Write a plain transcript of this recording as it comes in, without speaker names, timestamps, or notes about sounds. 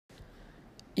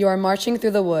You are marching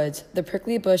through the woods, the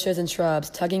prickly bushes and shrubs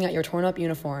tugging at your torn-up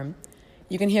uniform.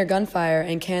 You can hear gunfire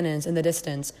and cannons in the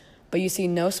distance, but you see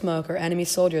no smoke or enemy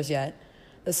soldiers yet.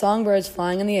 The songbirds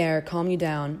flying in the air calm you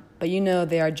down, but you know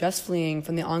they are just fleeing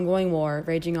from the ongoing war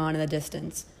raging on in the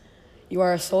distance. You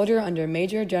are a soldier under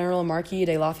Major General Marquis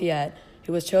de Lafayette,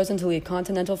 who was chosen to lead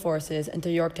Continental forces into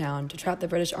Yorktown to trap the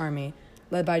British Army,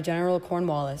 led by General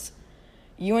Cornwallis.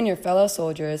 You and your fellow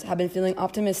soldiers have been feeling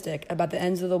optimistic about the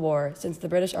ends of the war since the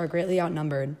British are greatly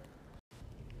outnumbered.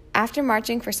 After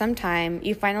marching for some time,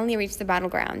 you finally reach the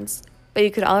battlegrounds, but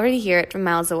you could already hear it from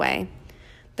miles away.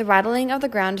 The rattling of the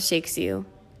ground shakes you,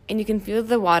 and you can feel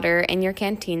the water in your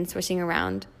canteen swishing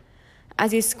around.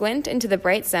 As you squint into the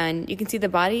bright sun, you can see the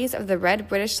bodies of the red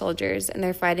British soldiers in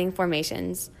their fighting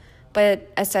formations, but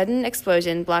a sudden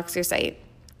explosion blocks your sight.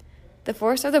 The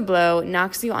force of the blow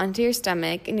knocks you onto your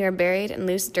stomach, and you are buried in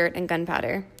loose dirt and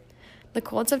gunpowder. The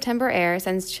cold September air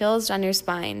sends chills down your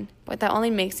spine, but that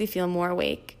only makes you feel more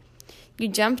awake. You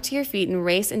jump to your feet and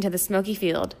race into the smoky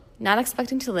field, not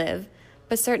expecting to live,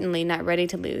 but certainly not ready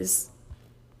to lose.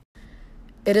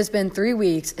 It has been 3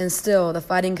 weeks, and still the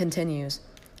fighting continues.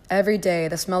 Every day,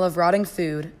 the smell of rotting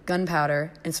food,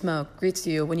 gunpowder, and smoke greets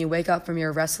you when you wake up from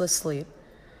your restless sleep.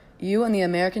 You and the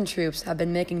American troops have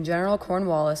been making General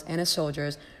Cornwallis and his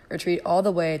soldiers retreat all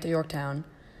the way to Yorktown.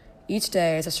 Each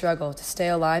day is a struggle to stay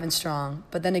alive and strong,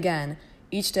 but then again,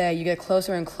 each day you get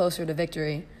closer and closer to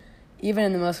victory. Even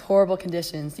in the most horrible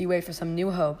conditions, you wait for some new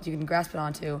hope you can grasp it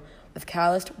onto with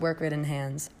calloused, work-ridden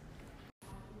hands.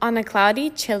 On a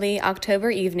cloudy, chilly October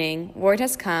evening, word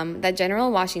has come that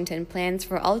General Washington plans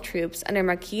for all troops under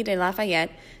Marquis de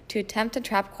Lafayette to attempt to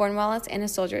trap Cornwallis and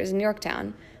his soldiers in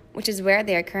Yorktown, which is where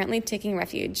they are currently taking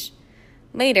refuge.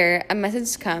 Later, a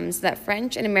message comes that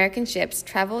French and American ships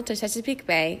traveled to Chesapeake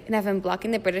Bay and have been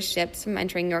blocking the British ships from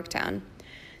entering Yorktown.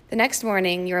 The next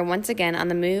morning, you are once again on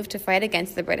the move to fight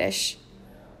against the British.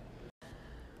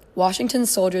 Washington's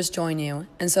soldiers join you,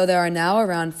 and so there are now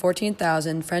around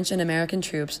 14,000 French and American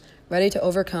troops ready to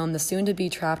overcome the soon-to-be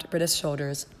trapped British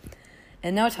soldiers.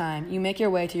 In no time, you make your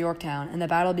way to Yorktown, and the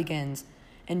battle begins.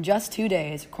 In just 2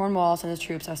 days, Cornwallis and his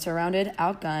troops are surrounded,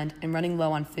 outgunned, and running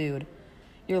low on food.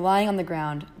 You're lying on the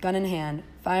ground, gun in hand,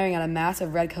 firing at a mass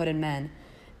of red-coated men.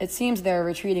 It seems they are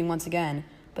retreating once again,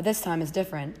 but this time is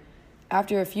different.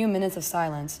 After a few minutes of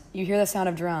silence, you hear the sound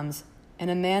of drums, and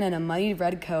a man in a muddy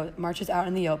red coat marches out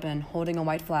in the open holding a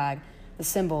white flag, the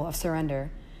symbol of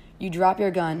surrender. You drop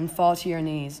your gun and fall to your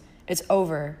knees. It's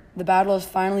over. The battle is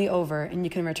finally over, and you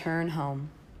can return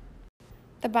home.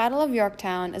 The Battle of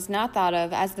Yorktown is now thought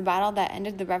of as the battle that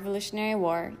ended the Revolutionary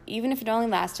War, even if it only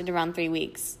lasted around 3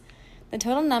 weeks. The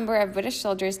total number of British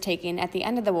soldiers taken at the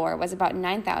end of the war was about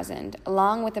 9,000,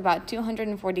 along with about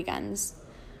 240 guns.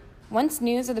 Once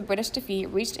news of the British defeat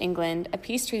reached England, a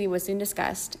peace treaty was soon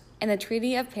discussed, and the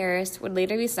Treaty of Paris would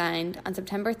later be signed on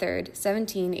September 3,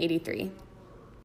 1783.